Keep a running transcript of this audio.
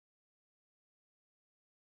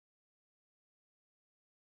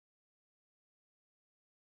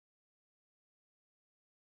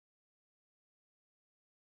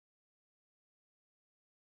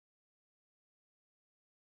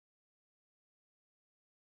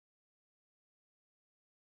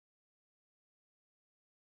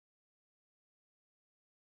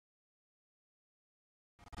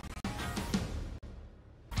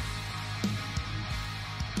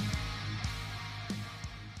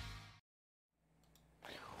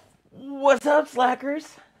What's up,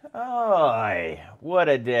 slackers? Oh, what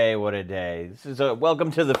a day, what a day. This is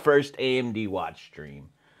welcome to the first AMD watch stream.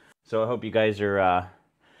 So I hope you guys are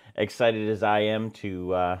excited as I am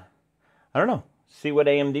to, I don't know, see what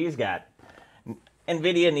AMD's got.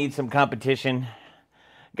 NVIDIA needs some competition.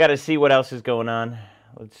 Got to see what else is going on.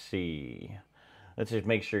 Let's see. Let's just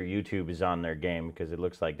make sure YouTube is on their game because it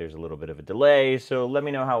looks like there's a little bit of a delay. So let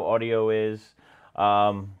me know how audio is.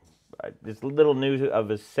 It's a little new of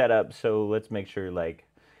a setup, so let's make sure like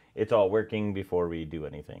it's all working before we do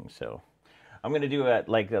anything. So I'm gonna do a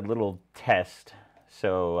little test.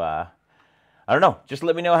 So I don't know. Just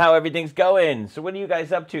let me know how everything's going. So what are you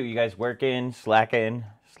guys up to? You guys working, slacking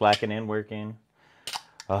and working?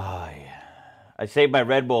 Oh yeah. I saved my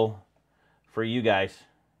Red Bull for you guys.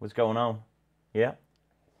 What's going on? Yeah.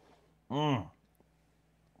 Oh,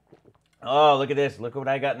 look at this. Look what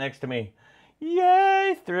I got next to me.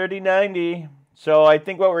 Yay, 3090. So I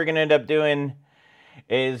think what we're going to end up doing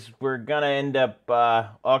is we're going to end up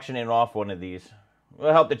auctioning off one of these.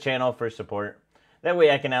 We'll help the channel for support. That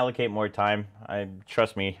way I can allocate more time.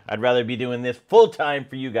 Trust me, I'd rather be doing this full time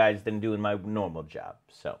for you guys than doing my normal job.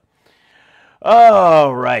 So,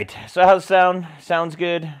 all right. So how's sound? Sounds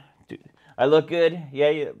good? I look good? Yeah,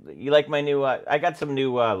 you like my new... I got some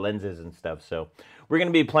new lenses and stuff, so we're going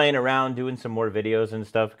to be playing around, doing some more videos and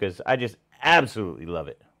stuff, because I just absolutely love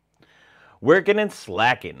it. Working and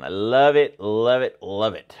slacking. I love it, love it,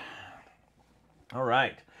 love it. All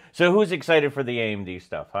right. So who's excited for the AMD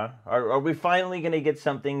stuff, huh? Are we finally going to get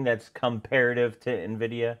something that's comparative to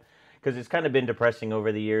NVIDIA? Because it's kind of been depressing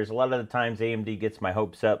over the years. A lot of the times AMD gets my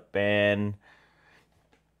hopes up, and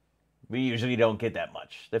we usually don't get that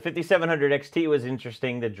much. The 5700 XT was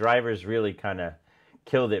interesting. The drivers really kind of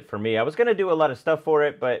killed it for me. I was going to do a lot of stuff for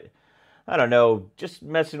it, but I don't know. Just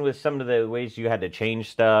messing with some of the ways you had to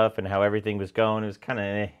change stuff and how everything was going, it was kind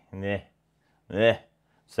of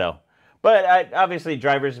So, but obviously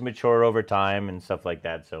drivers mature over time and stuff like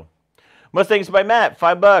that. So, Mustangs by Matt,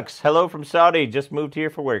 $5. Hello from Saudi. Just moved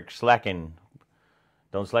here for work. Slacking.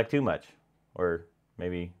 Don't slack too much, or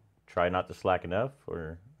maybe try not to slack enough,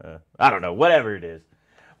 or I don't know, whatever it is.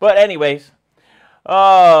 But anyways,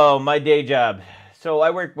 oh, my day job. So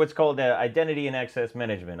I work what's called identity and access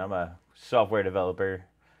management. I'm a software developer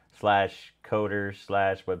slash coder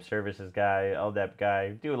slash web services guy, LDAP guy.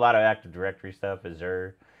 Do a lot of Active Directory stuff,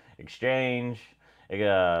 Azure, Exchange,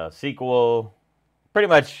 SQL. Pretty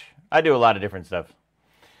much, I do a lot of different stuff.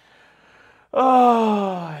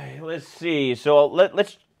 Oh, let's see. So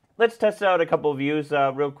let's test out a couple of views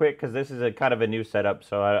real quick, because this is a kind of a new setup.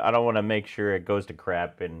 So I don't want to make sure it goes to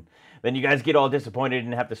crap, and then you guys get all disappointed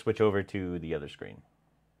and have to switch over to the other screen.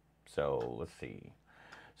 So let's see.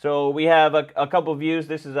 So we have a couple views.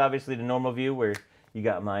 This is obviously the normal view where you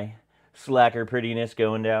got my slacker prettiness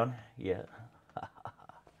going down. Yeah.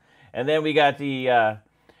 And then we got the,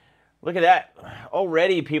 look at that.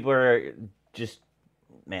 Already people are just,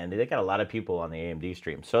 man, they got a lot of people on the AMD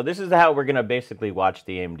stream. So this is how we're going to basically watch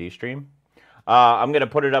the AMD stream. I'm going to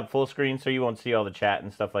put it up full screen so you won't see all the chat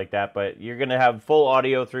and stuff like that. But you're going to have full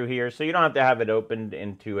audio through here, so you don't have to have it opened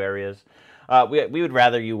in two areas. We would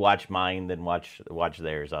rather you watch mine than watch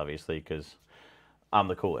theirs, obviously, because I'm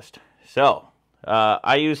the coolest. So,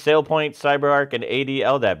 I use SailPoint, CyberArk, and AD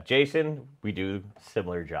LDAP. Jason, we do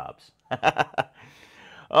similar jobs.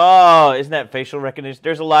 Oh, isn't that facial recognition?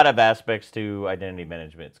 There's a lot of aspects to identity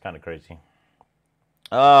management. It's kind of crazy.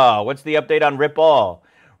 Oh, what's the update on RipAll?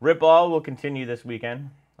 RipAll will continue this weekend.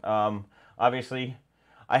 Obviously,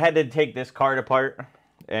 I had to take this card apart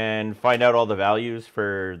and find out all the values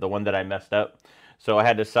for the one that I messed up. So I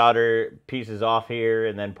had to solder pieces off here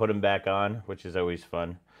and then put them back on, which is always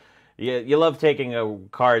fun. You love taking a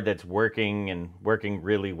card that's working and working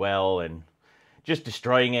really well and just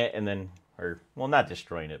destroying it, and then, or, well, not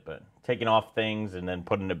destroying it, but taking off things and then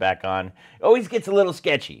putting it back on. It always gets a little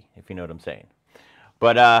sketchy, if you know what I'm saying.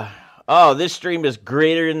 But, oh, this stream is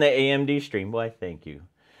greater than the AMD stream. Why, thank you.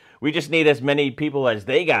 We just need as many people as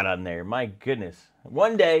they got on there. My goodness.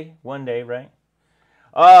 One day, right?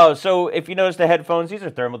 Oh, so if you notice the headphones, these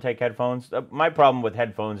are Thermaltake headphones. My problem with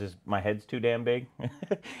headphones is my head's too damn big.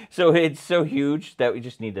 So it's so huge that we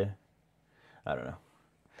just need to, I don't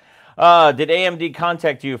know. Did AMD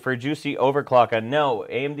contact you for juicy overclock? No,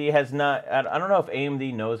 AMD has not. I don't know if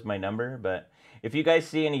AMD knows my number, but if you guys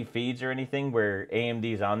see any feeds or anything where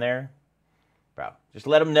AMD's on there, bro, just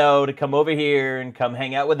let them know to come over here and come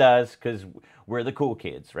hang out with us, because we're the cool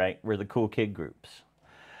kids, right? We're the cool kid groups.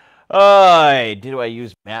 Oh, do I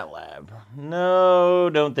use MATLAB? No,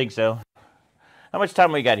 don't think so. How much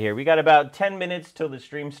time we got here? We got about 10 minutes till the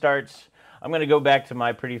stream starts. I'm going to go back to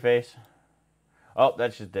my pretty face. Oh,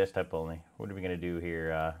 that's just desktop only. What are we going to do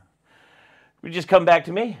here? We just come back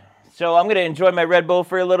to me. So I'm going to enjoy my Red Bull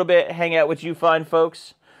for a little bit, hang out with you fine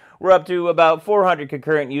folks. We're up to about 400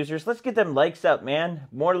 concurrent users. Let's get them likes up, man.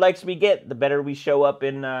 More likes we get, the better we show up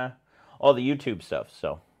in all the YouTube stuff.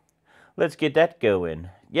 So let's get that going.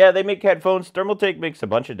 Yeah, they make headphones. Thermaltake makes a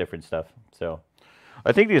bunch of different stuff. So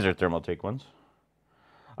I think these are Thermaltake ones.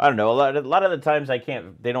 I don't know. A lot of the times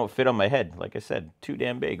they don't fit on my head. Like I said, too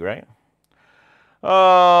damn big, right?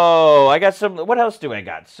 Oh, I got some. What else do I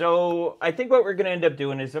got? So I think what we're going to end up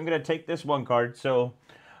doing is I'm going to take this one card. So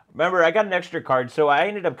remember, I got an extra card. So I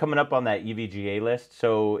ended up coming up on that EVGA list.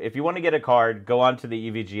 So if you want to get a card, go on to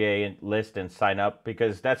the EVGA list and sign up,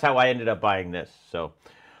 because that's how I ended up buying this. So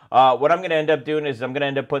what I'm going to end up doing is I'm going to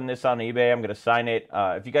end up putting this on eBay. I'm going to sign it.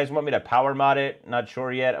 If you guys want me to power mod it, not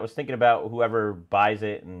sure yet. I was thinking about whoever buys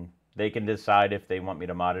it, and they can decide if they want me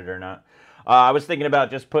to mod it or not. I was thinking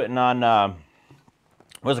about just putting on...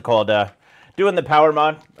 what's it called? Doing the power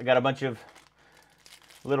mod. I got a bunch of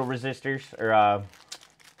little resistors, or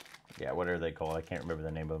yeah, what are they called? I can't remember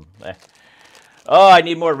the name of them. Oh, I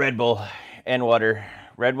need more Red Bull and water.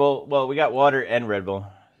 Red Bull. Well, we got water and Red Bull.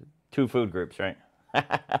 2 food groups, right?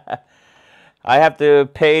 I have to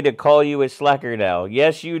pay to call you a slacker now.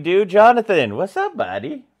 Yes, you do, Jonathan. What's up,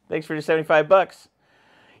 buddy? Thanks for the $75.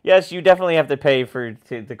 Yes, you definitely have to pay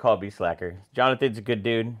to call me slacker. Jonathan's a good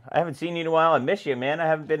dude. I haven't seen you in a while. I miss you, man. I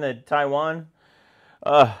haven't been to Taiwan.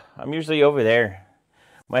 I'm usually over there.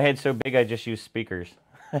 My head's so big I just use speakers.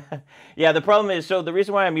 Yeah, the problem is, so the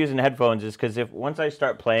reason why I'm using headphones is because once I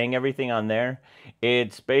start playing everything on there,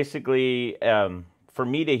 it's basically for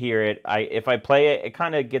me to hear it. If I play it, it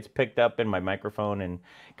kind of gets picked up in my microphone and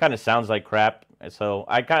kind of sounds like crap. So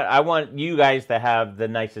I want you guys to have the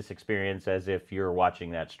nicest experience as if you're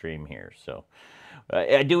watching that stream here. So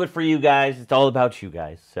I do it for you guys. It's all about you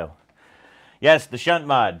guys. So yes, the shunt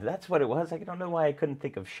mod. That's what it was. I don't know why I couldn't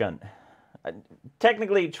think of shunt.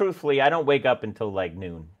 Technically, truthfully, I don't wake up until like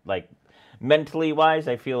noon. Like mentally wise,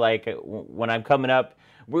 I feel like when I'm coming up,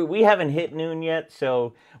 we haven't hit noon yet.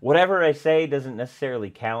 So whatever I say doesn't necessarily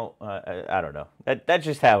count. I don't know. That's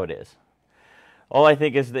just how it is. All I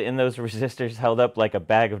think is that in those resistors held up like a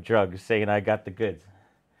bag of drugs saying, I got the goods.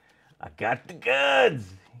 I got the goods.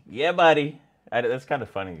 Yeah, buddy. That's kind of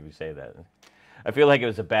funny if you say that. I feel like it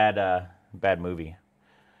was a bad movie.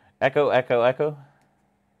 Echo, echo, echo.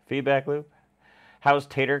 Feedback loop. How's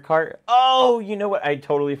Tater Cart? Oh, you know what? I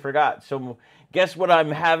totally forgot. So guess what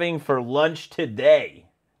I'm having for lunch today?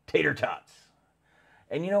 Tater tots.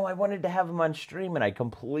 And you know, I wanted to have them on stream and I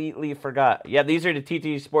completely forgot. Yeah, these are the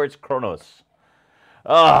TT Sports Chronos.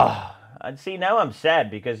 Oh, see, now I'm sad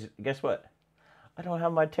because guess what? I don't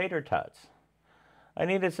have my tater tots. I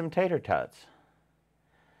needed some tater tots.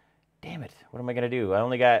 Damn it. What am I going to do? I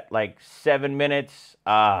only got like 7 minutes.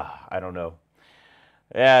 I don't know.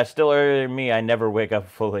 Yeah, still earlier than me. I never wake up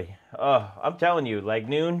fully. Oh, I'm telling you, like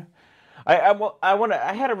noon. I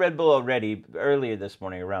had a Red Bull already earlier this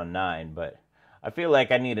morning around 9, but I feel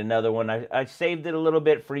like I need another one. I saved it a little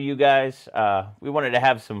bit for you guys. We wanted to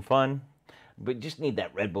have some fun. But just need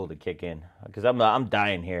that Red Bull to kick in, because I'm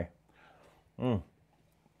dying here.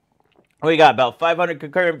 We got about 500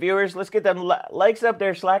 concurrent viewers. Let's get them likes up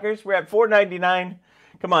there, slackers. We're at 499.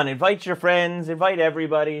 Come on, invite your friends, invite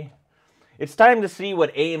everybody. It's time to see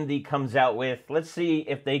what AMD comes out with. Let's see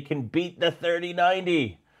if they can beat the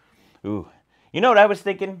 3090. Ooh, you know what I was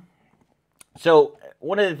thinking? So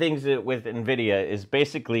one of the things with NVIDIA is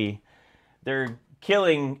basically they're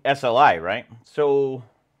killing SLI, right? So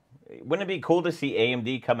wouldn't it be cool to see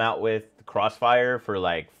AMD come out with Crossfire for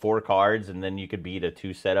like 4 cards and then you could beat a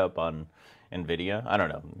 2 setup on NVIDIA? I don't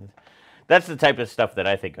know. That's the type of stuff that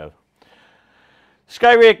I think of.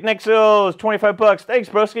 Skyrick Nexos, $25. Thanks,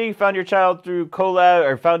 broski. Found your channel through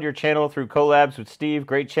collabs with Steve.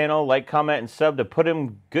 Great channel. Like, comment, and sub to put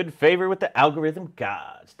him good favor with the algorithm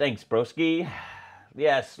gods. Thanks, broski.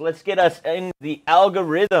 Yes, let's get us in the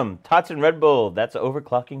algorithm. Tots and Red Bull. That's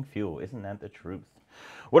overclocking fuel. Isn't that the truth?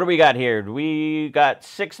 What do we got here? We got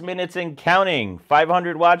 6 minutes and counting.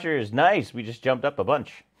 500 watchers. Nice. We just jumped up a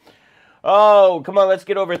bunch. Oh, come on. Let's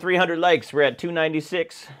get over 300 likes. We're at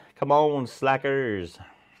 296. Come on, slackers.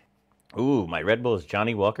 Ooh, my Red Bull is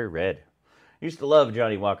Johnny Walker Red. Used to love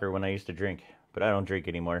Johnny Walker when I used to drink, but I don't drink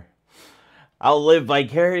anymore. I'll live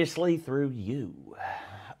vicariously through you.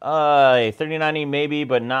 3090 maybe,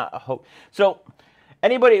 but not hope. So,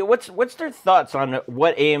 anybody, what's their thoughts on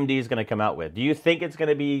what AMD is going to come out with? Do you think it's going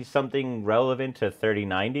to be something relevant to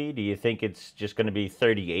 3090? Do you think it's just going to be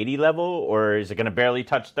 3080 level, or is it going to barely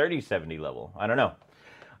touch 3070 level? I don't know.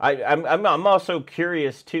 I'm also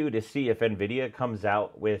curious too to see if NVIDIA comes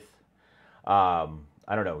out with I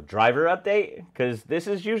don't know, driver update? Because this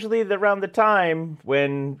is usually around the time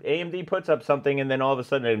when AMD puts up something and then all of a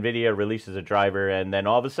sudden NVIDIA releases a driver and then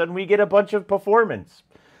all of a sudden we get a bunch of performance.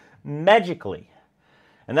 Magically.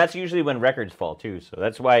 And that's usually when records fall too. So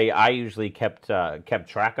that's why I usually kept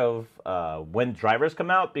track of when drivers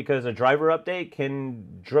come out, because a driver update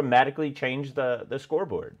can dramatically change the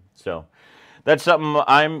scoreboard. So that's something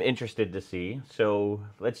I'm interested to see. So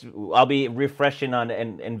I'll be refreshing on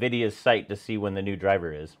NVIDIA's site to see when the new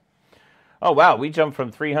driver is. Oh wow, we jumped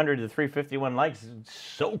from 300 to 351 likes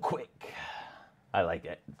so quick. I like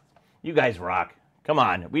it. You guys rock. Come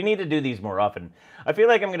on, we need to do these more often. I feel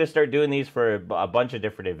like I'm going to start doing these for a bunch of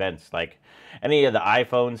different events, like any of the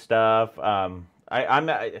iPhone stuff.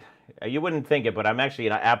 You wouldn't think it, but I'm actually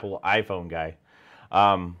an Apple iPhone guy.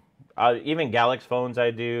 Even Galaxy phones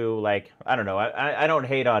I do. Like, I don't know. I don't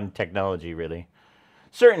hate on technology, really.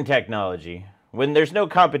 Certain technology. When there's no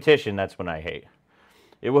competition, that's when I hate.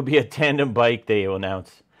 It will be a tandem bike they will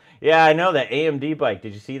announce. Yeah, I know that AMD bike.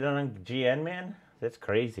 Did you see that on GN, man? That's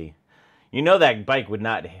crazy. You know that bike would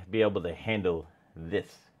not be able to handle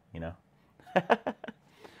this, you know?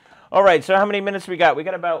 All right, so how many minutes we got? We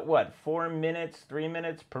got about, what, 4 minutes, 3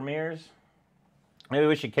 minutes premieres? Maybe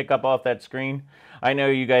we should kick up off that screen. I know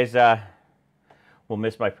you guys will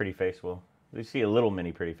miss my pretty face. Well, you see a little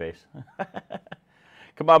mini pretty face.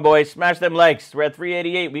 Come on, boys. Smash them likes. We're at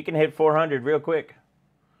 388. We can hit 400 real quick.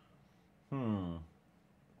 I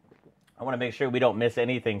want to make sure we don't miss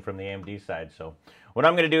anything from the AMD side. So what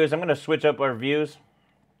I'm going to do is I'm going to switch up our views.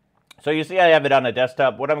 So you see I have it on a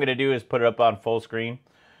desktop. What I'm going to do is put it up on full screen.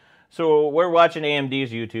 So we're watching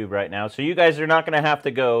AMD's YouTube right now. So you guys are not going to have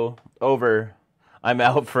to go over I'm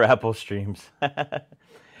out for Apple streams.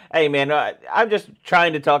 Hey, man, I'm just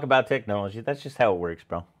trying to talk about technology. That's just how it works,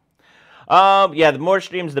 bro. Yeah, the more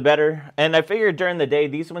streams, the better. And I figured during the day,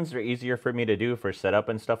 these ones are easier for me to do for setup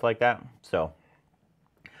and stuff like that. So,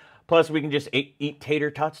 plus we can just eat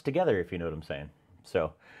tater tots together, if you know what I'm saying.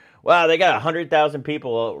 So, wow, they got 100,000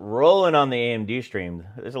 people rolling on the AMD stream.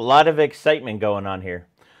 There's a lot of excitement going on here.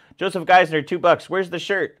 Joseph Geisner, $2. Where's the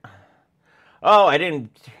shirt? Oh, I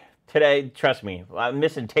didn't today. Trust me, I'm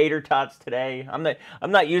missing tater tots today. I'm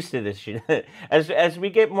not used to this shit. As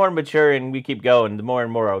we get more mature and we keep going, the more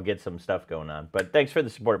and more I'll get some stuff going on. But thanks for the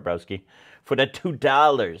support, broski, for the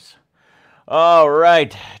 $2. All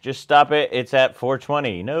right, just stop it. It's at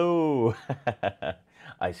 420. No,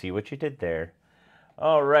 I see what you did there.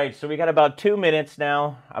 All right, so we got about 2 minutes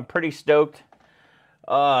now. I'm pretty stoked.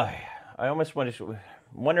 I almost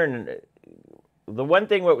wondering. The one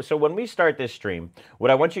thing, so when we start this stream,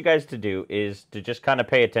 what I want you guys to do is to just kind of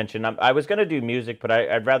pay attention. I was going to do music, but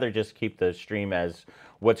I'd rather just keep the stream as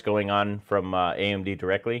what's going on from AMD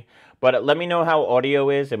directly. But let me know how audio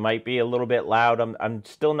is. It might be a little bit loud. I'm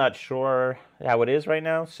still not sure how it is right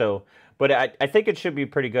now. So, but I think it should be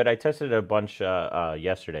pretty good. I tested a bunch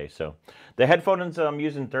yesterday. So the headphones I'm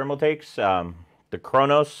using Thermaltake's, the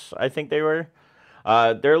Chronos, I think they were.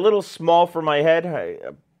 They're a little small for my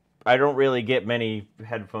head. I don't really get many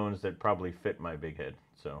headphones that probably fit my big head.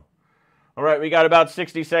 So, all right, we got about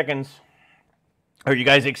 60 seconds. Are you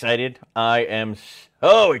guys excited? I am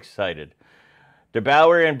so excited.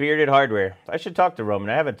 DeBauer and Bearded Hardware. I should talk to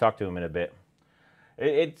Roman. I haven't talked to him in a bit.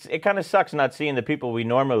 It kind of sucks not seeing the people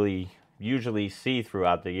we usually see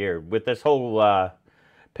throughout the year. With this whole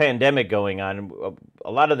pandemic going on,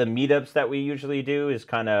 a lot of the meetups that we usually do is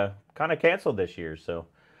kind of canceled this year. So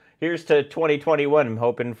here's to 2021. I'm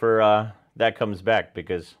hoping for that comes back,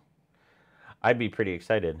 because I'd be pretty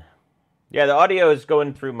excited. Yeah, the audio is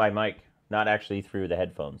going through my mic, not actually through the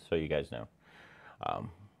headphones, so you guys know.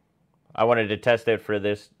 I wanted to test it for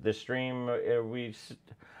this stream.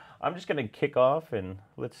 I'm just going to kick off and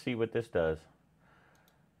let's see what this does.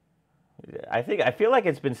 I feel like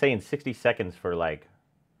it's been saying 60 seconds for like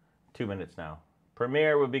 2 minutes now.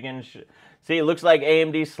 Premiere will begin. See, it looks like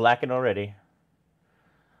AMD slacking already.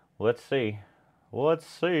 Let's see. Let's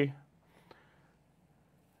see. It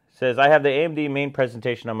says, I have the AMD main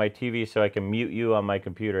presentation on my TV so I can mute you on my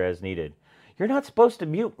computer as needed. You're not supposed to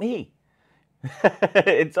mute me.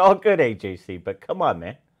 It's all good, AJC, but come on,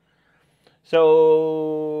 man.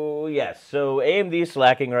 So, yes. So, AMD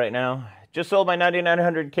slacking right now. Just sold my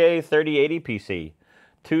 9900K 3080 PC.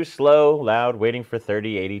 Too slow, loud, waiting for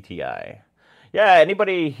 3080 Ti. Yeah,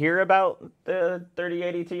 anybody hear about the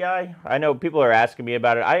 3080 Ti? I know people are asking me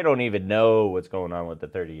about it. I don't even know what's going on with the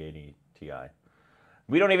 3080 Ti.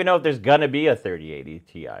 We don't even know if there's going to be a 3080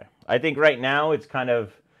 Ti. I think right now it's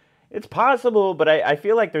it's possible, but I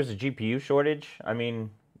feel like there's a GPU shortage. I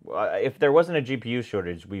mean, if there wasn't a GPU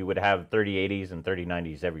shortage, we would have 3080s and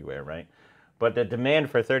 3090s everywhere, right? But the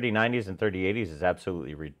demand for 3090s and 3080s is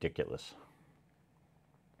absolutely ridiculous.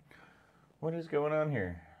 What is going on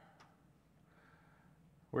here?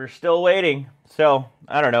 We're still waiting. So,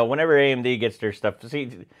 I don't know. Whenever AMD gets their stuff...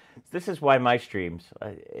 See, this is why my streams...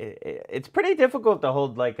 it's pretty difficult to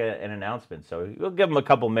hold like an announcement. So, we'll give them a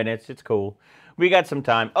couple minutes. It's cool. We got some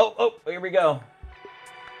time. Oh, here we go.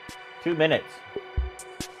 2 minutes.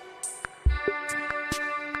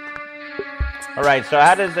 All right, so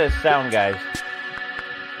how does this sound, guys?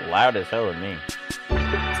 Loud as hell with me.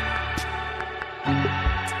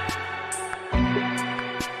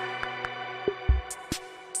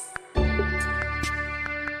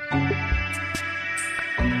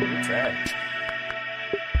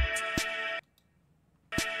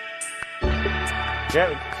 Yeah,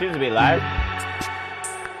 it seems to be live.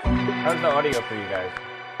 How's the audio for you guys?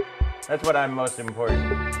 That's what I'm most important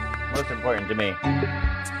to me.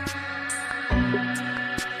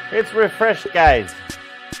 It's refreshed, guys.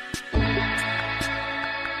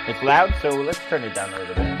 It's loud, so let's turn it down a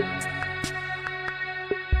little bit.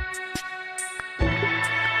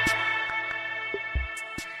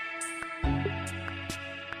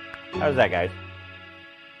 How's that, guys?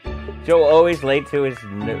 Joe always late to his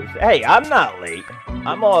news. Hey, I'm not late.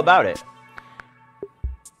 I'm all about it.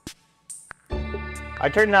 I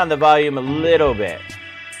turned down the volume a little bit.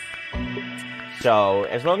 So,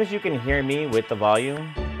 as long as you can hear me with the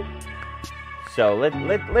volume. So,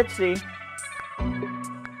 let's see.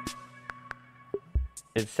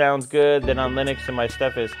 It sounds good. Then on Linux and my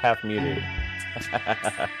stuff is half muted.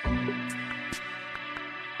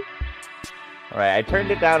 Alright, I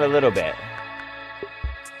turned it down a little bit.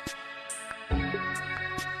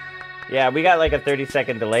 Yeah, we got like a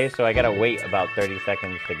 30-second delay, so I gotta wait about 30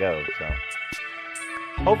 seconds to go, so...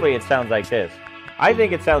 Hopefully it sounds like this. I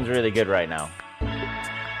think it sounds really good right now.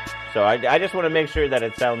 So I just want to make sure that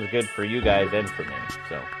it sounds good for you guys and for me,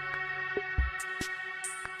 so...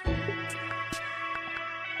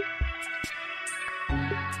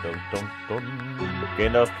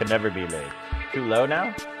 Gandalf can never be late. Too low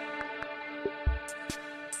now?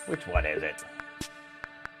 Which one is it?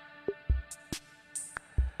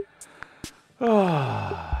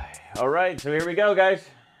 Alright, so here we go, guys.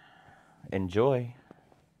 Enjoy.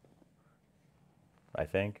 I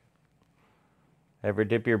think. Ever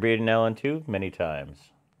dip your beard in LN2? Many times.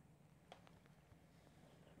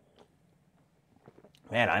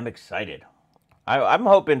 Man, I'm excited. I'm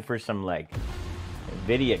hoping for some, like,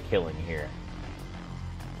 NVIDIA killing here.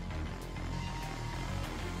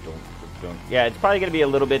 Yeah, it's probably going to be a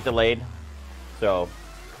little bit delayed. So,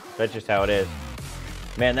 that's just how it is.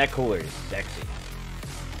 Man, that cooler is sexy.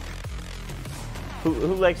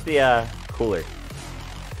 Who likes the cooler?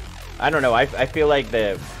 I don't know. I feel like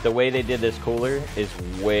the way they did this cooler is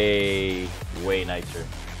way nicer.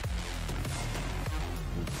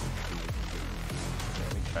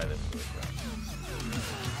 Let me try this.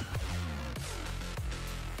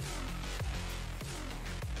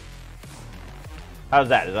 How's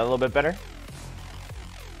that? Is that a little bit better?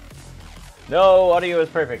 No, audio is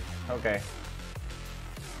perfect. Okay.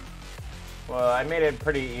 Well, I made it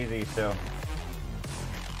pretty easy, so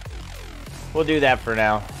we'll do that for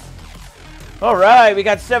now. All right, we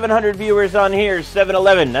got 700 viewers on here,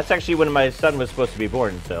 7-11. That's actually when my son was supposed to be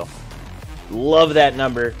born, so love that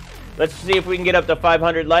number. Let's see if we can get up to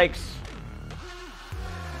 500 likes.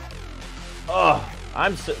 Oh,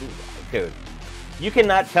 I'm so... Dude, you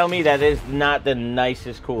cannot tell me that is not the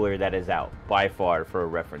nicest cooler that is out, by far, for a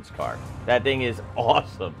reference card. That thing is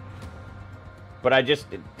awesome. But I just...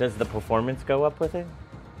 Does the performance go up with it?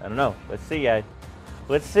 I don't know. Let's see, guys.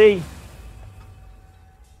 Let's see.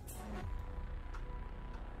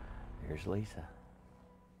 Here's Lisa.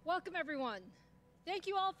 Welcome, everyone. Thank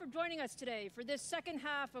you all for joining us today for this second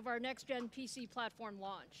half of our next-gen PC platform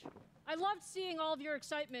launch. I loved seeing all of your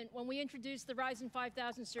excitement when we introduced the Ryzen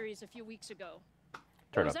 5000 series a few weeks ago.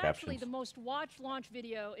 It was actually the most watched launch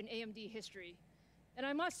video in AMD history. And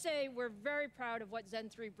I must say, we're very proud of what Zen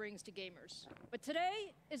 3 brings to gamers. But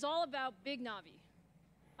today is all about Big Navi.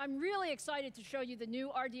 I'm really excited to show you the new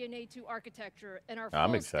RDNA 2 architecture and our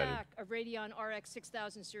full stack of Radeon RX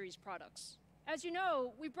 6000 series products. As you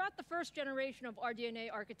know, we brought the first generation of RDNA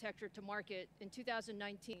architecture to market in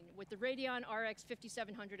 2019 with the Radeon RX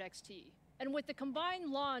 5700 XT. And with the combined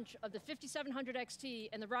launch of the 5700 XT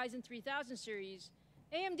and the Ryzen 3000 series,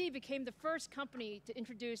 AMD became the first company to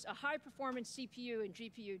introduce a high-performance CPU and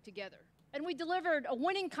GPU together. And we delivered a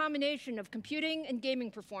winning combination of computing and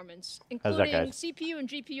gaming performance, including CPU and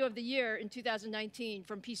GPU of the year in 2019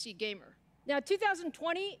 from PC Gamer. Now,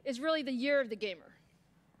 2020 is really the year of the gamer.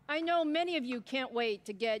 I know many of you can't wait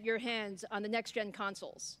to get your hands on the next-gen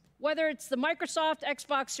consoles. Whether it's the Microsoft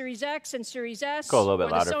Xbox Series X and Series S, Go a little bit or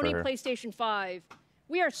the louder for Sony her. PlayStation 5,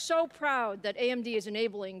 we are so proud that AMD is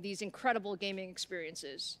enabling these incredible gaming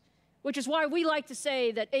experiences, which is why we like to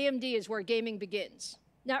say that AMD is where gaming begins.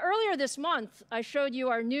 Now, earlier this month, I showed you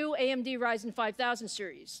our new AMD Ryzen 5000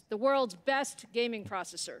 series, the world's best gaming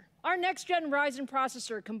processor. Our next-gen Ryzen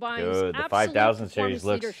processor combines Dude, the absolute 5000 series performance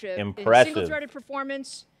looks leadership impressive. in single-threaded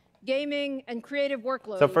performance, gaming, and creative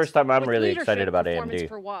workloads. It's the first time I'm with really leadership excited about performance AMD.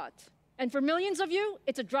 per watt. And for millions of you,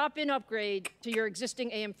 it's a drop-in upgrade to your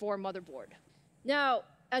existing AM4 motherboard. Now,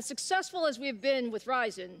 as successful as we've been with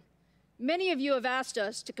Ryzen, many of you have asked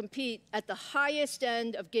us to compete at the highest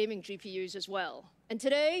end of gaming GPUs as well. And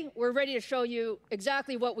today, we're ready to show you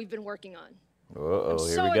exactly what we've been working on. Uh-oh, I'm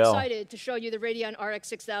here so we go. excited to show you the Radeon RX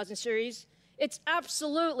 6000 series. It's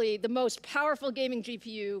absolutely the most powerful gaming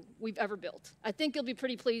GPU we've ever built. I think you'll be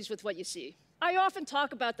pretty pleased with what you see. I often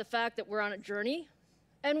talk about the fact that we're on a journey,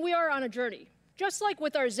 and we are on a journey. Just like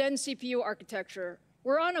with our Zen CPU architecture,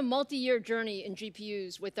 we're on a multi-year journey in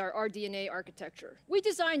GPUs with our RDNA architecture. We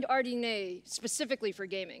designed RDNA specifically for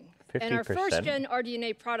gaming. 50%? And our first-gen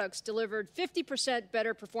RDNA products delivered 50%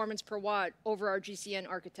 better performance per watt over our GCN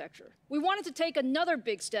architecture. We wanted to take another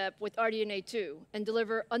big step with RDNA 2 and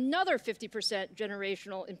deliver another 50%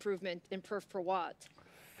 generational improvement in perf per watt.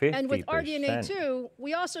 50%. And with RDNA 2,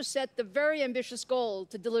 we also set the very ambitious goal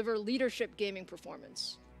to deliver leadership gaming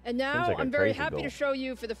performance. And now like a I'm very crazy happy goal. to show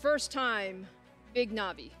you for the first time Big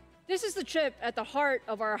Navi. This is the chip at the heart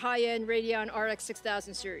of our high-end Radeon RX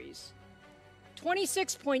 6000 series.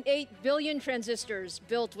 26.8 billion transistors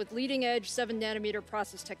built with leading-edge 7-nanometer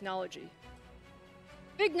process technology.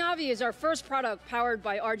 Big Navi is our first product powered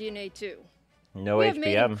by RDNA 2. No We HBM. have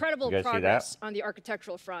made incredible You guys see progress that? on the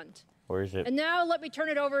architectural front. Where is it? And now let me turn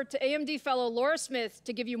it over to AMD fellow Laura Smith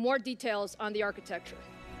to give you more details on the architecture.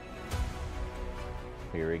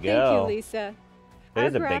 Here we Thank go. you, Lisa. It Our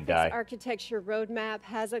is a big graphics guy. architecture roadmap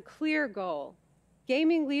has a clear goal: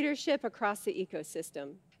 gaming leadership across the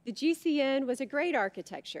ecosystem. The GCN was a great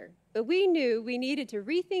architecture, but we knew we needed to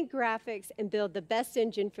rethink graphics and build the best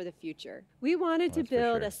engine for the future. We wanted to That's for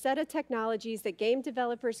build sure. a set of technologies that game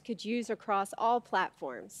developers could use across all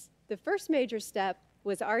platforms. The first major step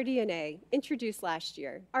was RDNA, introduced last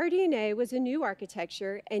year. RDNA was a new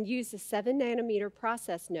architecture and used a 7-nanometer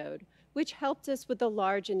process node, which helped us with the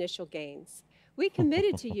large initial gains. We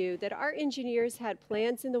committed to you that our engineers had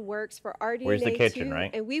plans in the works for RDNA Where's the kitchen, 2, right?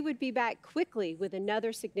 and we would be back quickly with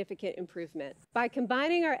another significant improvement. By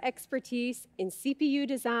combining our expertise in CPU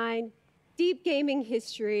design, deep gaming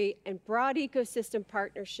history, and broad ecosystem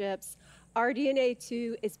partnerships, RDNA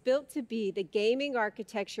 2 is built to be the gaming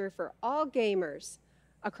architecture for all gamers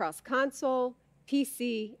across console,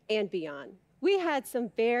 PC, and beyond. We had some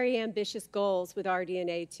very ambitious goals with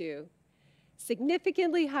RDNA 2.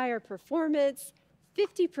 Significantly higher performance,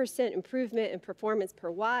 50% improvement in performance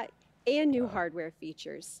per watt, and new hardware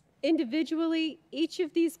features. Individually, each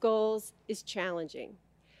of these goals is challenging.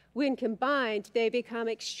 When combined, they become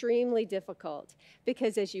extremely difficult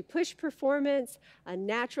because as you push performance, a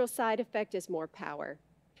natural side effect is more power.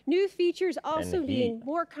 New features also mean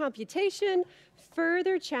more computation,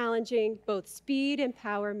 further challenging both speed and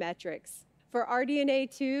power metrics. For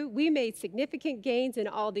RDNA 2, we made significant gains in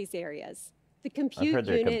all these areas. The compute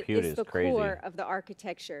their unit compute is is the crazy. core of the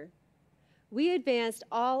architecture. We advanced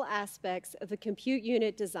all aspects of the compute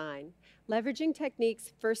unit design, leveraging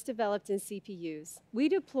techniques first developed in CPUs. We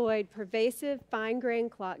deployed pervasive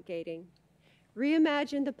fine-grained clock gating,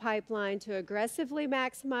 reimagined the pipeline to aggressively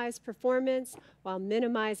maximize performance while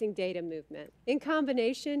minimizing data movement. In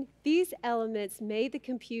combination, these elements made the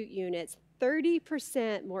compute units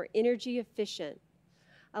 30% more energy efficient,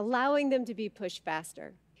 allowing them to be pushed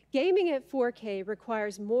faster. Gaming at 4K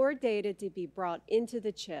requires more data to be brought into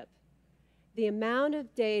the chip. The amount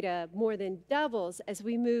of data more than doubles as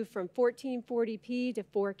we move from 1440p to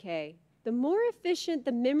 4K. The more efficient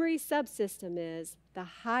the memory subsystem is, the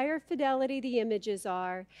higher fidelity the images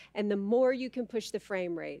are, and the more you can push the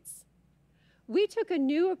frame rates. We took a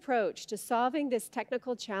new approach to solving this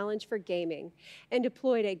technical challenge for gaming and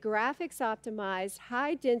deployed a graphics-optimized,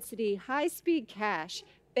 high-density, high-speed cache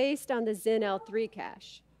based on the Zen L3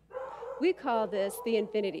 cache. We call this the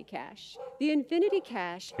Infinity Cache. The Infinity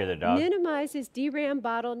Cache Hear the dog? minimizes DRAM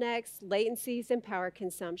bottlenecks, latencies, and power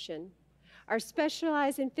consumption. Our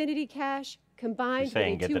specialized Infinity Cache, combined with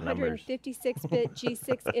saying a get the numbers. 256-bit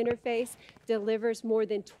G6 interface, delivers more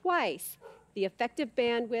than twice the effective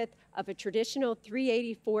bandwidth of a traditional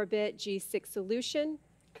 384-bit G6 solution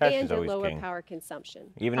Cache is and a always lower king. power consumption.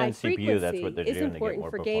 Even High in CPU, that's what frequency they're is doing to get important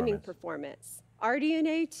more for gaming performance. performance.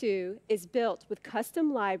 RDNA 2 is built with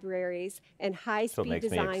custom libraries and high-speed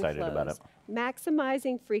design flows,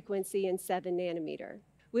 maximizing frequency in 7 nanometer.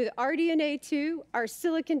 With RDNA 2, our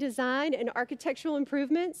silicon design and architectural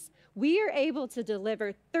improvements, we are able to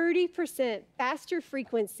deliver 30% faster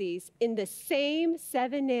frequencies in the same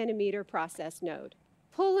 7 nanometer process node.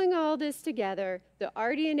 Pulling all this together, the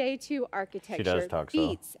RDNA 2 architecture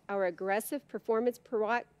beats our aggressive performance per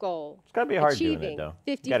watt goal, it's gotta be hard doing it, though.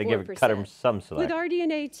 54%. Cut them some slack. With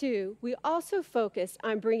RDNA 2, we also focused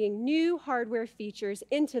on bringing new hardware features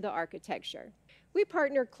into the architecture. We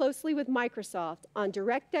partner closely with Microsoft on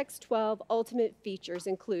DirectX 12 Ultimate features,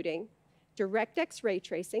 including DirectX ray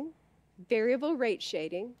tracing, variable rate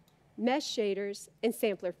shading, mesh shaders, and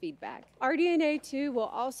sampler feedback. RDNA 2 will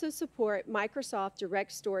also support Microsoft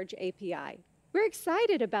Direct Storage API. We're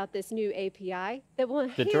excited about this new API that will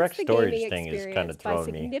enhance the gaming experience by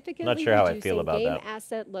significantly reducing game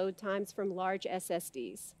asset load times from large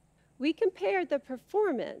SSDs. We compared the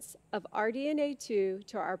performance of RDNA 2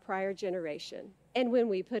 to our prior generation, and when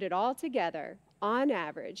we put it all together, on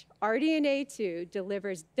average, RDNA 2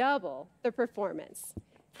 delivers double the performance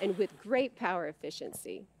and with great power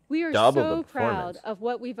efficiency. We are so proud of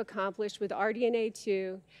what we've accomplished with RDNA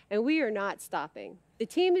 2, and we are not stopping. The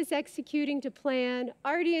team is executing to plan,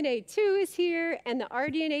 RDNA 2 is here, and the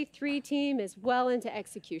RDNA 3 team is well into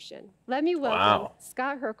execution. Let me welcome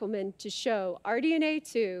Scott Herkelman to show RDNA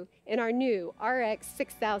 2 in our new RX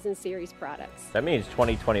 6000 series products. That means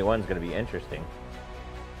 2021 is going to be interesting.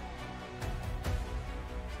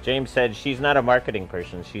 James said she's not a marketing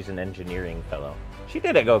person, she's an engineering fellow. She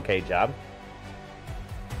did an okay job.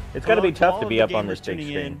 It's got to be tough to be up on this big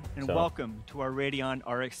screen. And welcome to our Radeon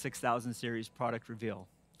RX 6000 series product reveal.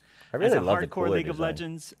 I really love the As a hardcore League design. of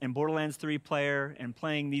Legends and Borderlands 3 player and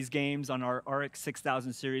playing these games on our RX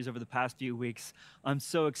 6000 series over the past few weeks, I'm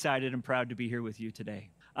so excited and proud to be here with you today.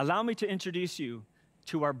 Allow me to introduce you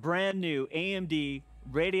to our brand new AMD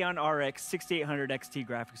Radeon RX 6800 XT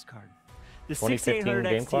graphics card. The 6800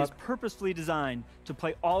 XT is purposefully designed to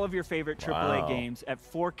play all of your favorite AAA games at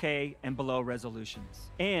 4K and below resolutions,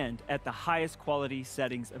 and at the highest quality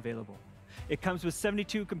settings available. It comes with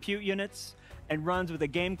 72 compute units and runs with a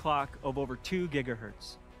game clock of over 2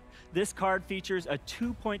 gigahertz. This card features a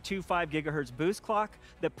 2.25 gigahertz boost clock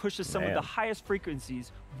that pushes some of the highest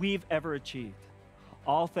frequencies we've ever achieved.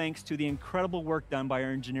 All thanks to the incredible work done by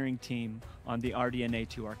our engineering team on the RDNA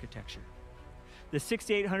 2 architecture. The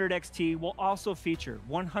 6800 XT will also feature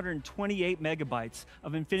 128 megabytes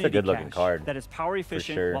of Infinity cache that is power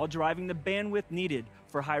efficient while driving the bandwidth needed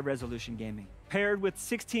for high-resolution gaming. Paired with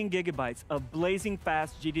 16 gigabytes of blazing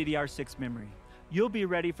fast GDDR6 memory, you'll be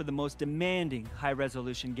ready for the most demanding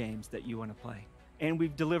high-resolution games that you want to play. And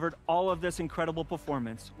we've delivered all of this incredible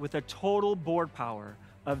performance with a total board power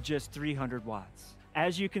of just 300 watts.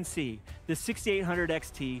 As you can see, the 6800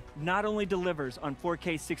 XT not only delivers on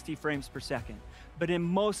 4K 60 frames per second, but in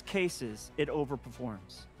most cases, it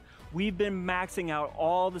overperforms. We've been maxing out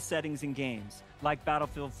all the settings in games like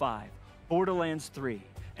Battlefield 5, Borderlands 3,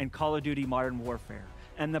 and Call of Duty Modern Warfare,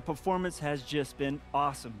 and the performance has just been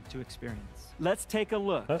awesome to experience. Let's take a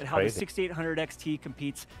look at how the 6800 XT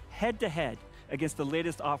competes head-to-head against the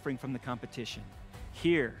latest offering from the competition.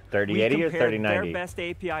 Here, 3080 or 3090? Their best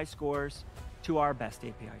API scores to our best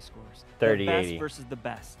API scores. 3080. The best versus the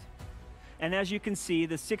best. And as you can see,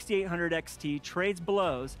 the 6800 XT trades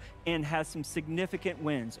blows and has some significant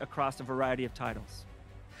wins across a variety of titles.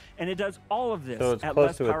 And it does all of this at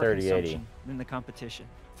less power consumption than the competition.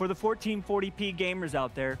 For the 1440p gamers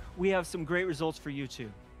out there, we have some great results for you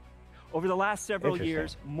too. Over the last several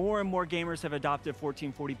years, more and more gamers have adopted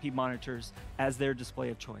 1440p monitors as their display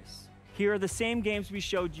of choice. Here are the same games we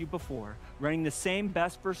showed you before, running the same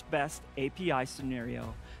best versus best API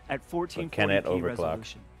scenario at 1440p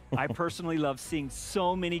resolution. I personally love seeing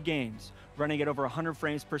so many games running at over 100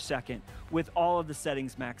 frames per second with all of the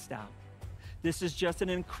settings maxed out. This is just an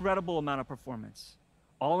incredible amount of performance.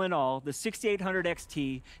 All in all, the 6800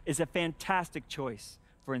 XT is a fantastic choice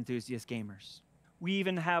for enthusiast gamers. We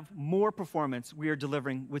even have more performance we are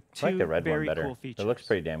delivering with two very cool features. It looks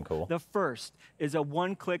pretty damn cool. The first is a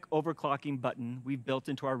one-click overclocking button we've built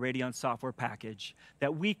into our Radeon software package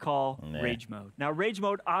that we call Rage Mode. Now, Rage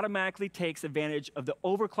Mode automatically takes advantage of the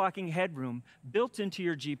overclocking headroom built into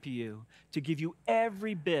your GPU to give you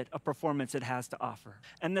every bit of performance it has to offer.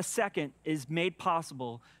 And the second is made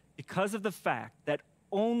possible because of the fact that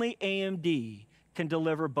only AMD can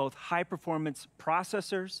deliver both high-performance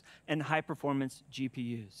processors and high-performance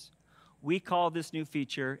GPUs. We call this new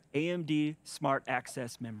feature AMD Smart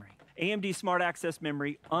Access Memory. AMD Smart Access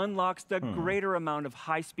Memory unlocks the greater amount of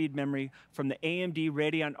high-speed memory from the AMD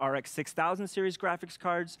Radeon RX 6000 series graphics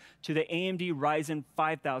cards to the AMD Ryzen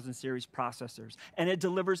 5000 series processors, and it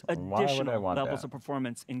delivers additional levels of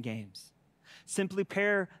performance in games. Simply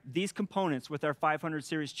pair these components with our 500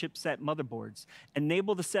 series chipset motherboards,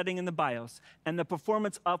 enable the setting in the BIOS, and the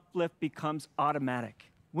performance uplift becomes automatic.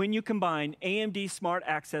 When you combine AMD Smart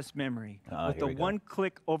Access Memory with the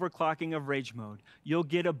one-click overclocking of Rage Mode, you'll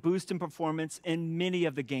get a boost in performance in many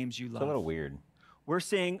of the games you love. It's a little weird. We're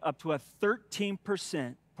seeing up to a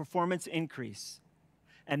 13% performance increase,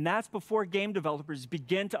 and that's before game developers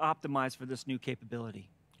begin to optimize for this new capability.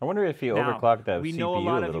 I wonder if you overclock the we CPU know a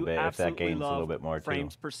lot little of bit, if that gains a little love bit more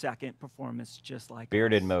frames per second performance, just like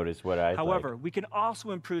Bearded us. mode is what I However, like. we can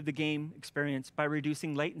also improve the game experience by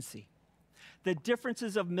reducing latency. The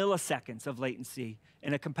differences of milliseconds of latency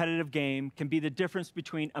in a competitive game can be the difference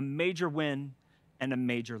between a major win and a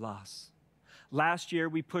major loss. Last year,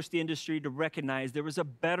 we pushed the industry to recognize there was a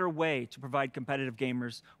better way to provide competitive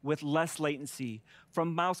gamers with less latency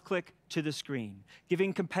from mouse click to the screen,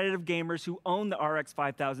 giving competitive gamers who own the RX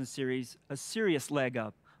 5000 series a serious leg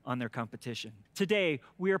up on their competition. Today,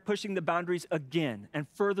 we are pushing the boundaries again and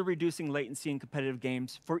further reducing latency in competitive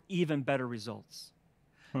games for even better results.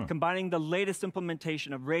 Combining the latest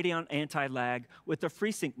implementation of Radeon anti-lag with a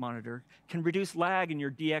FreeSync monitor can reduce lag in your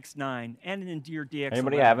DX9 and in your DX11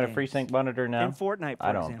 Anybody having a games. FreeSync monitor now? In Fortnite, for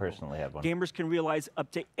I don't example, personally have one. Gamers can realize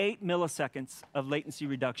up to 8 milliseconds of latency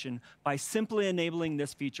reduction by simply enabling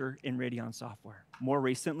this feature in Radeon software. More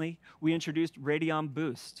recently, we introduced Radeon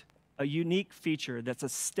Boost, a unique feature that's a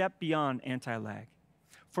step beyond anti-lag.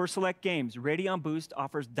 For select games, Radeon Boost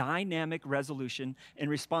offers dynamic resolution in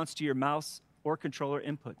response to your mouse or controller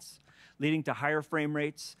inputs, leading to higher frame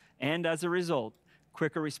rates and, as a result,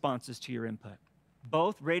 quicker responses to your input.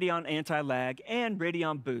 Both Radeon Anti-Lag and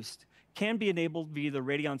Radeon Boost can be enabled via the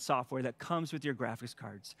Radeon software that comes with your graphics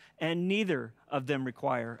cards, and neither of them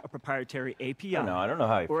require a proprietary API I don't know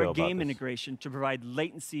how I or feel a game about this. integration to provide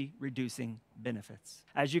latency-reducing benefits.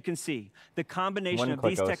 As you can see, the combination of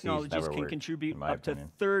One-click these OCs technologies never can worked, contribute in my up to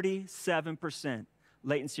opinion. 37%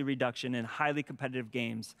 latency reduction in highly competitive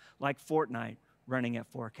games like Fortnite running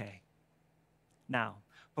at 4K. Now,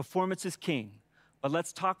 performance is king, but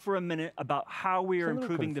let's talk for a minute about how we are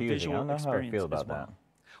improving the confusing. I visual don't know how I experience feel as about well. that.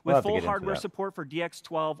 We'll have With to full get into hardware that. support for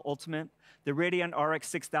DX12 Ultimate, the Radeon RX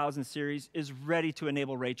 6000 series is ready to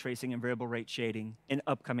enable ray tracing and variable rate shading in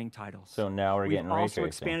upcoming titles. So now we're getting We've ray also tracing.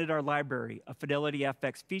 expanded our library of Fidelity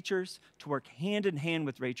FX features to work hand in hand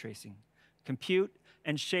with ray tracing, compute,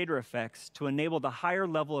 and shader effects to enable the higher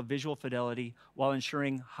level of visual fidelity while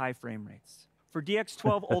ensuring high frame rates. For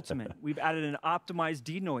DX12 Ultimate, we've added an optimized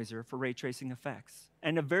denoiser for ray tracing effects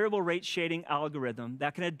and a variable rate shading algorithm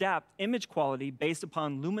that can adapt image quality based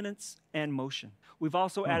upon luminance and motion. We've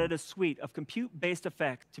also added a suite of compute-based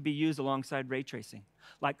effects to be used alongside ray tracing,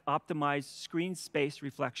 like optimized screen space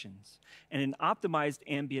reflections and an optimized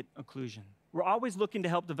ambient occlusion. We're always looking to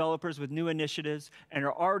help developers with new initiatives and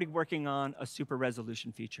are already working on a super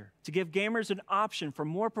resolution feature to give gamers an option for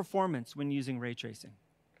more performance when using ray tracing.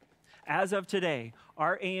 As of today,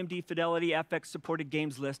 our AMD Fidelity FX supported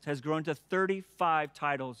games list has grown to 35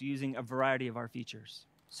 titles using a variety of our features.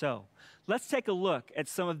 So let's take a look at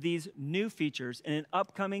some of these new features in an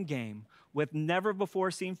upcoming game with never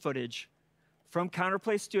before seen footage from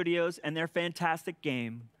Counterplay Studios and their fantastic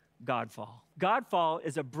game, Godfall. Godfall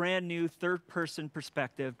is a brand new third-person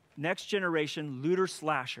perspective, next-generation looter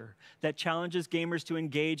slasher that challenges gamers to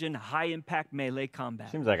engage in high-impact melee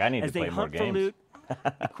combat. Seems like I need to play more As they hunt for games. loot,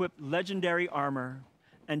 equip legendary armor,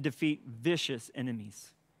 and defeat vicious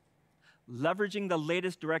enemies. Leveraging the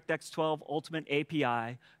latest DirectX 12 Ultimate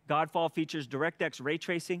API, Godfall features DirectX ray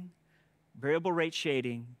tracing, variable rate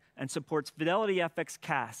shading, and supports Fidelity FX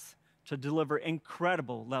casts to deliver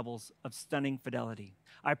incredible levels of stunning fidelity.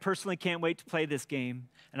 I personally can't wait to play this game,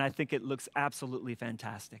 and I think it looks absolutely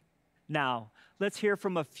fantastic. Now, let's hear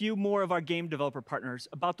from a few more of our game developer partners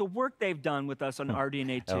about the work they've done with us on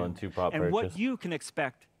RDNA 2 and what you can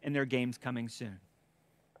expect in their games coming soon.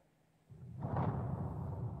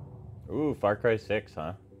 Ooh, Far Cry 6,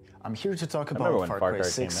 huh? I'm here to talk about Far Cry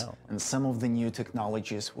 6 and some of the new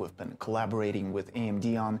technologies we've been collaborating with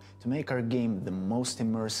AMD on to make our game the most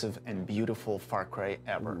immersive and beautiful Far Cry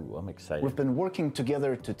ever. Ooh, I'm excited. We've been working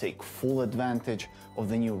together to take full advantage of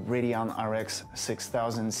the new Radeon RX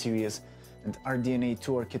 6000 series and RDNA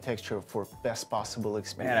 2 architecture for best possible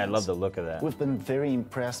experience. Man, I love the look of that. We've been very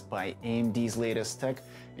impressed by AMD's latest tech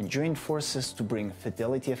and joined forces to bring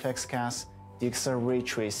Fidelity FX casts, DXR ray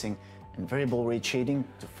tracing, and variable rate shading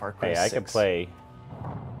to Far Cry 6. I could play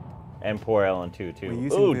And poor LN2 too. We're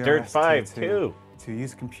using Ooh, VRS Dirt 5 to too. To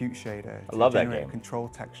use compute shader I love to that generate game. control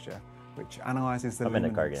texture, which analyzes the I'm into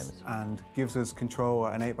car luminance games. and gives us control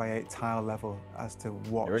at an 8x8 tile level as to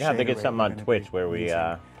what We're gonna have to shader get rate something we're on gonna Twitch be where we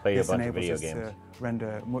using. play a This bunch of enables video us games. to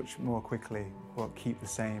render much more quickly, but keep the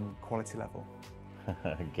same quality level.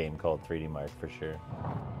 A game called 3D Mark for sure.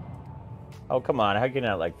 Oh, come on. How can you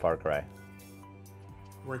not like Far Cry?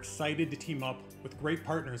 We're excited to team up with great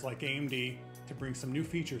partners like AMD to bring some new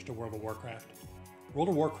features to World of Warcraft. World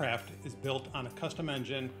of Warcraft is built on a custom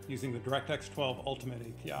engine using the DirectX 12 Ultimate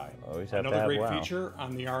API. Another great feature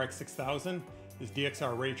on the RX 6000 is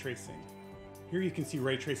DXR ray tracing. Here you can see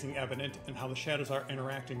ray tracing evident in how the shadows are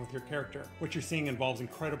interacting with your character. What you're seeing involves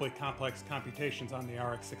incredibly complex computations on the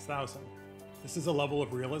RX 6000. This is a level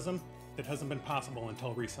of realism that hasn't been possible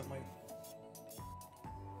until recently.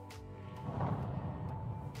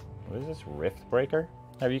 What is this, Rift Breaker?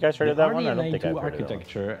 Have you guys heard of that one? I don't think I've heard of that one.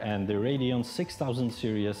 architecture and the Radeon 6000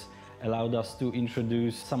 series allowed us to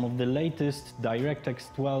introduce some of the latest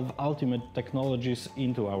DirectX 12 Ultimate technologies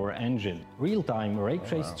into our engine. Real-time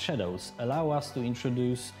ray-traced shadows allow us to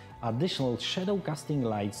introduce additional shadow casting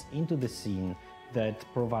lights into the scene that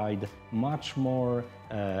provide much more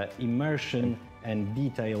immersion and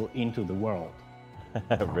detail into the world.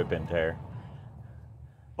 Rip and tear.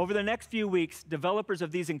 Over the next few weeks, developers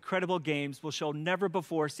of these incredible games will show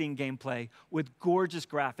never-before-seen gameplay with gorgeous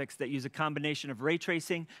graphics that use a combination of ray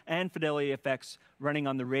tracing and fidelity effects running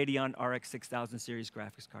on the Radeon RX 6000 series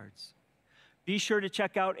graphics cards. Be sure to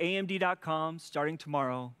check out AMD.com starting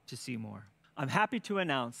tomorrow to see more. I'm happy to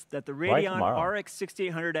announce that the Radeon RX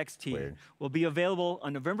 6800 XT will be available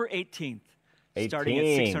on November 18th, starting at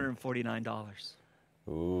 $649.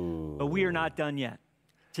 Ooh. But we are not done yet.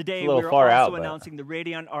 Today, we're also announcing the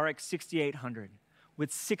Radeon RX 6800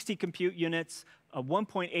 with 60 compute units, a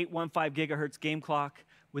 1.815 gigahertz game clock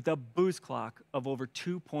with a boost clock of over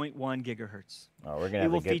 2.1 gigahertz. Oh, we're gonna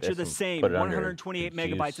it will feature the same 128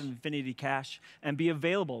 megabytes of Infinity cache and be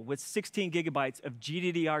available with 16 gigabytes of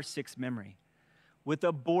GDDR6 memory with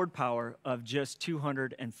a board power of just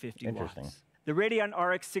 250 watts. The Radeon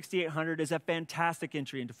RX 6800 is a fantastic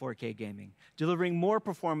entry into 4K gaming, delivering more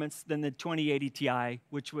performance than the 2080 Ti,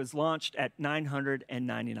 which was launched at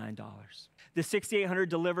 $999. The 6800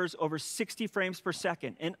 delivers over 60 frames per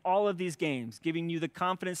second in all of these games, giving you the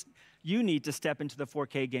confidence you need to step into the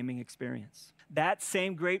 4K gaming experience. That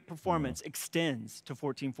same great performance extends to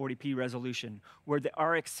 1440p resolution, where the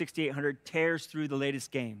RX 6800 tears through the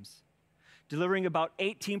latest games, delivering about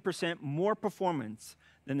 18% more performance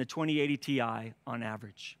than the 2080 Ti on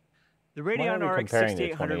average. The Radeon RX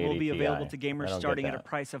 6800 will be available to gamers starting at a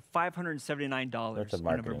price of $579 on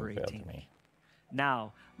November 18th.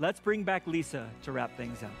 Now, let's bring back Lisa to wrap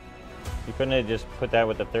things up. You couldn't have just put that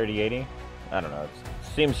with the 3080? I don't know. It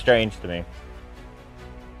seems strange to me.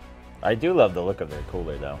 I do love the look of their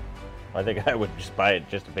cooler, though. I think I would just buy it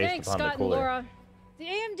just based upon the cooler. Thanks, Scott and Laura. The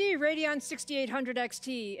AMD Radeon 6800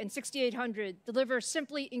 XT and 6800 deliver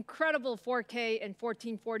simply incredible 4K and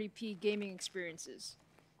 1440p gaming experiences.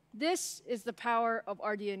 This is the power of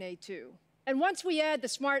RDNA 2. And once we add the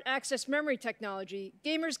smart access memory technology,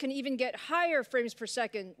 gamers can even get higher frames per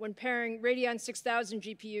second when pairing Radeon 6000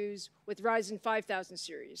 GPUs with Ryzen 5000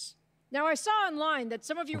 series. Now, I saw online that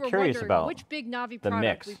some of you were wondering which Big Navi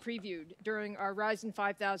product we previewed during our Ryzen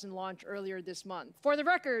 5000 launch earlier this month. For the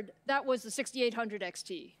record, that was the 6800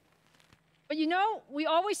 XT. But you know, we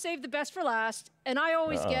always save the best for last, and I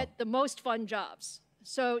always get the most fun jobs.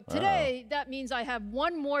 So today, that means I have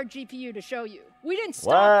one more GPU to show you. We didn't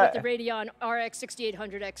stop with the Radeon RX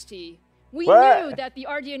 6800 XT. We knew that the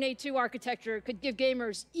RDNA 2 architecture could give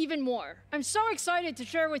gamers even more. I'm so excited to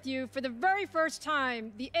share with you for the very first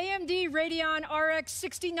time the AMD Radeon RX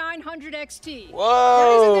 6900 XT.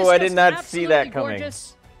 Whoa, I did not see that coming.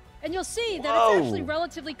 Gorgeous? And you'll see that it's actually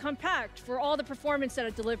relatively compact for all the performance that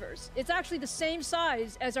it delivers. It's actually the same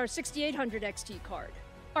size as our 6800 XT card.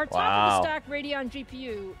 Our top-of-the-stack Radeon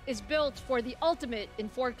GPU is built for the ultimate in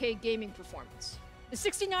 4K gaming performance. The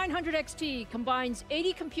 6900 XT combines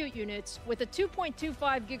 80 compute units with a 2.25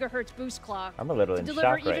 gigahertz boost clock to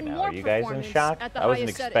deliver even more performance at the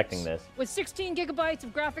highest settings. With 16 gigabytes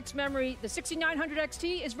of graphics memory, the 6900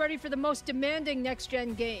 XT is ready for the most demanding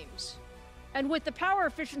next-gen games. And with the power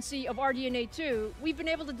efficiency of RDNA 2, we've been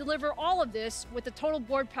able to deliver all of this with a total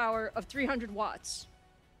board power of 300 watts.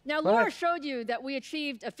 Now, Laura showed you that we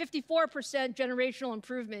achieved a 54% generational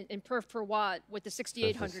improvement in perf per watt with the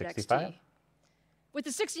 6800 XT. With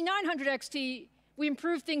the 6900 XT, we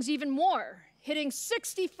improved things even more. hitting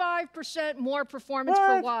 65% more performance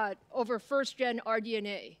per watt over first-gen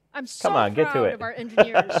RDNA. I'm so proud of our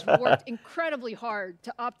engineers who worked incredibly hard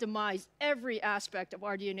to optimize every aspect of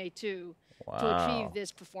RDNA 2 to achieve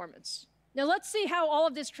this performance. Now let's see how all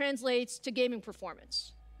of this translates to gaming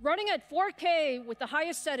performance. Running at 4K with the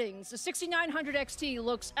highest settings, the 6900 XT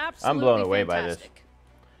looks absolutely blown away by this.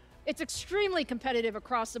 It's extremely competitive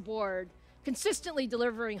across the board, consistently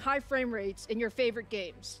delivering high frame rates in your favorite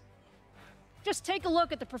games. Just take a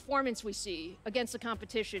look at the performance we see against the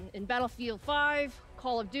competition in Battlefield 5,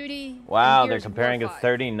 Call of Duty, wow, and they're comparing a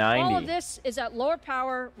 3090. All of this is at lower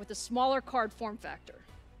power with a smaller card form factor.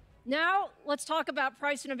 Now, let's talk about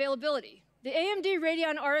price and availability. The AMD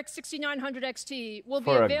Radeon RX 6900 XT will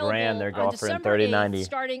be available on December 8th,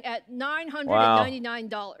 starting at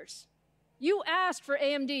 $999. You asked for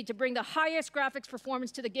AMD to bring the highest graphics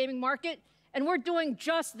performance to the gaming market, and we're doing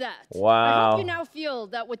just that. Wow. I hope you now feel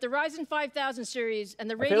that with the Ryzen 5000 series and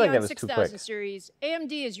the Radeon 6000 series,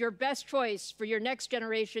 AMD is your best choice for your next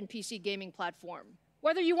generation PC gaming platform.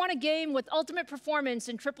 Whether you want a game with ultimate performance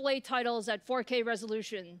in AAA titles at 4K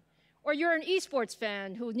resolution, or you're an esports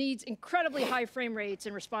fan who needs incredibly high frame rates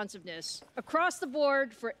and responsiveness, across the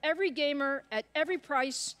board, for every gamer at every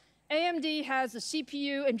price, AMD has the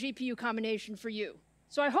CPU and GPU combination for you.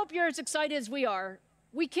 So I hope you're as excited as we are.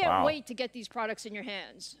 We can't wait to get these products in your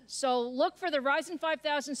hands. So look for the Ryzen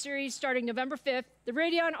 5000 series starting November 5th, the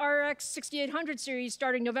Radeon RX 6800 series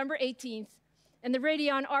starting November 18th, and the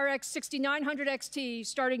Radeon RX 6900 XT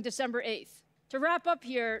starting December 8th. To wrap up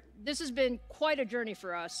here, this has been quite a journey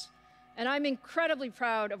for us, and I'm incredibly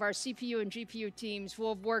proud of our CPU and GPU teams who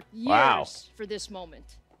have worked years for this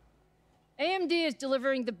moment. AMD is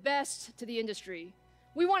delivering the best to the industry.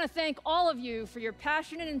 We want to thank all of you for your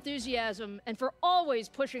passion and enthusiasm and for always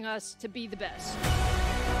pushing us to be the best.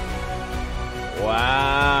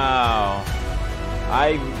 Wow.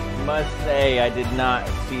 I must say I did not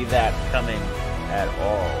see that coming at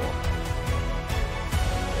all.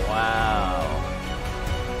 Wow.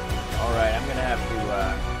 All right, I'm going to have to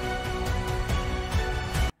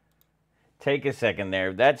take a second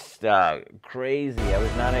there. That's crazy. I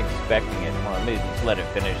was not expecting it. Well, let me just let it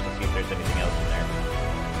finish and see if there's anything else in there.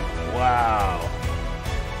 Wow.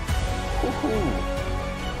 Woohoo.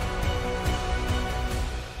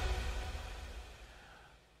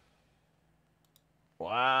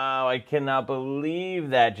 Wow, I cannot believe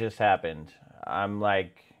that just happened. I'm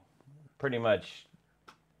like pretty much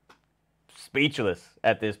speechless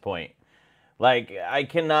at this point. Like, I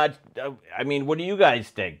cannot, I mean, what do you guys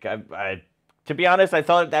think? To be honest, I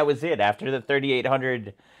thought that was it. After the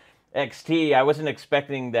 3800 XT, I wasn't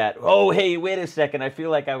expecting that. Oh, hey, wait a second. I feel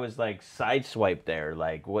like I was like sideswiped there.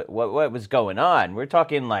 Like, what was going on? We're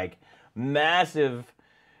talking like massive.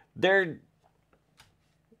 They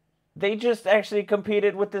just actually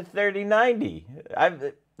competed with the 3090.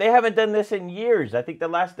 They haven't done this in years. I think the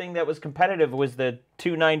last thing that was competitive was the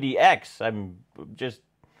 290X. I'm just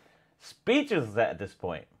speechless at this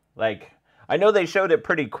point. Like, I know they showed it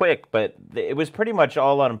pretty quick, but it was pretty much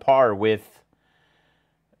all on par with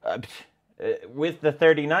the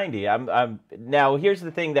 3090. Now here's the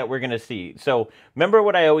thing that we're gonna see. So remember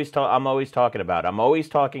what I'm always talking about. I'm always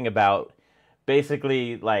talking about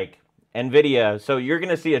basically like NVIDIA. So you're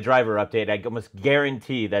gonna see a driver update. I almost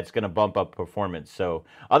guarantee that's gonna bump up performance. So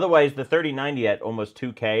otherwise, the 3090 at almost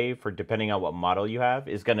 2K for depending on what model you have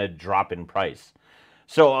is gonna drop in price.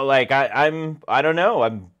 So like I don't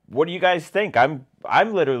know. What do you guys think? I'm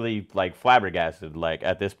literally like flabbergasted. Like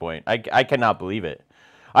at this point, I cannot believe it.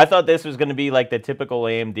 I thought this was going to be like the typical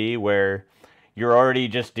AMD where you're already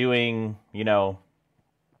just doing, you know,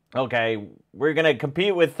 okay, we're going to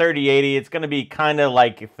compete with 3080. It's going to be kind of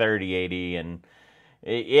like 3080, and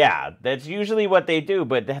yeah, that's usually what they do.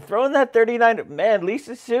 But throwing that 39, man,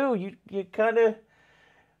 Lisa Sue, you kind of.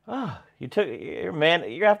 Oh,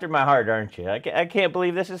 you're after my heart, aren't you? I can't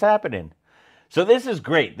believe this is happening. So this is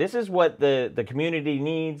great. This is what the community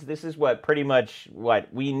needs. This is what pretty much what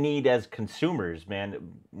we need as consumers,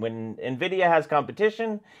 man. When NVIDIA has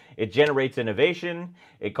competition, it generates innovation.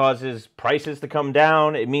 It causes prices to come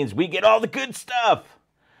down. It means we get all the good stuff.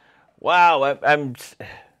 Wow, I'm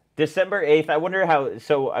December 8th. I wonder how.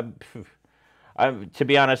 So I'm to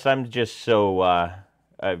be honest, I'm just so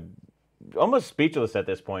almost speechless at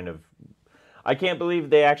this point. I can't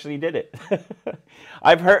believe they actually did it.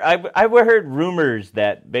 I've heard rumors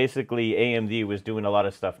that basically AMD was doing a lot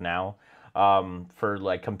of stuff now for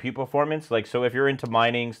like compute performance. Like, so if you're into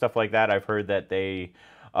mining, stuff like that, I've heard that the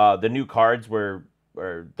new cards were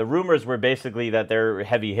the rumors were basically that they're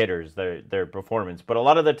heavy hitters, their performance. But a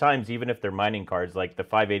lot of the times, even if they're mining cards, like the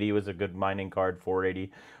 580 was a good mining card,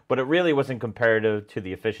 480, but it really wasn't comparative to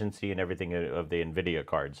the efficiency and everything of the NVIDIA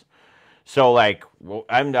cards. So like,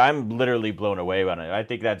 I'm literally blown away on it. I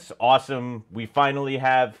think that's awesome. We finally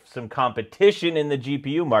have some competition in the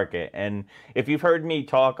GPU market. And if you've heard me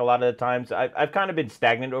talk a lot of the times, I've kind of been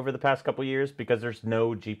stagnant over the past couple of years because there's no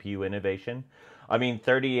GPU innovation. I mean,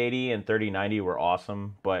 3080 and 3090 were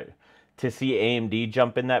awesome, but to see AMD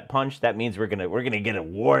jump in that punch, that means we're gonna get a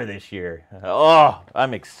war this year. Oh,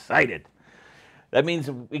 I'm excited. That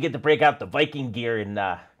means we get to break out the Viking gear and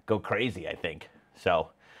go crazy, I think. So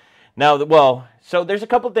now, well, so there's a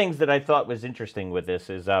couple things that I thought was interesting with this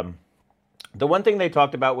is the one thing they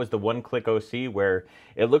talked about was the one-click OC, where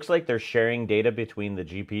it looks like they're sharing data between the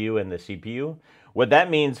GPU and the CPU. What that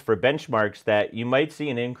means for benchmarks, that you might see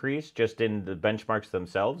an increase just in the benchmarks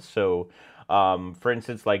themselves. So, for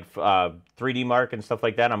instance, like 3D Mark and stuff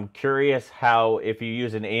like that, I'm curious how, if you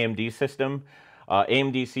use an AMD system,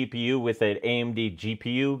 AMD CPU with an AMD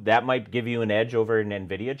GPU, that might give you an edge over an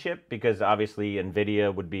NVIDIA chip, because obviously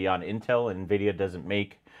NVIDIA would be on Intel, and NVIDIA doesn't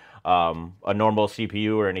make a normal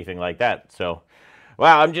CPU or anything like that. So,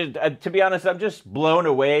 wow, I'm just, to be honest, I'm just blown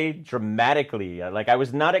away dramatically. Like, I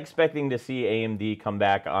was not expecting to see AMD come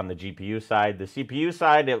back on the GPU side. The CPU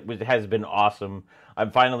side, has been awesome.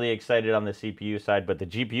 I'm finally excited on the CPU side, but the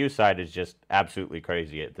GPU side is just absolutely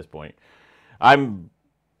crazy at this point. I'm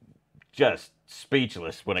just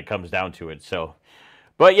speechless when it comes down to it. So,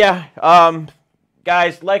 but yeah,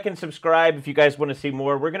 guys, like and subscribe if you guys want to see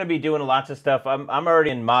more. We're going to be doing lots of stuff. I'm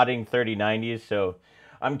already in modding 3090s, so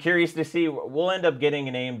I'm curious to see. We'll end up getting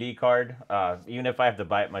an AMD card, even if I have to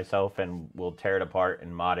buy it myself, and we'll tear it apart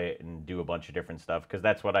and mod it and do a bunch of different stuff, because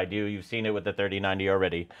that's what I do. You've seen it with the 3090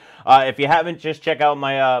 already. If you haven't, just check out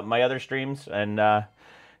my my other streams and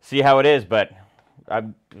see how it is. But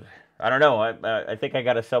I don't know. I think I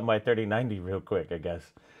got to sell my 3090 real quick, I guess,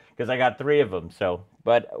 because I got 3 of them. So,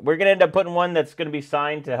 but we're going to end up putting one that's going to be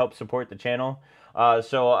signed to help support the channel.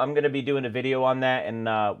 So I'm going to be doing a video on that, and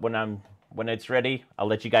when it's ready, I'll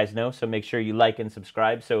let you guys know. So make sure you like and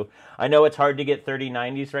subscribe. So I know it's hard to get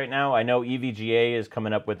 3090s right now. I know EVGA is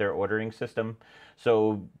coming up with their ordering system.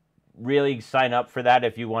 So really sign up for that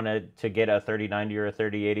if you wanted to get a 3090 or a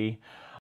 3080.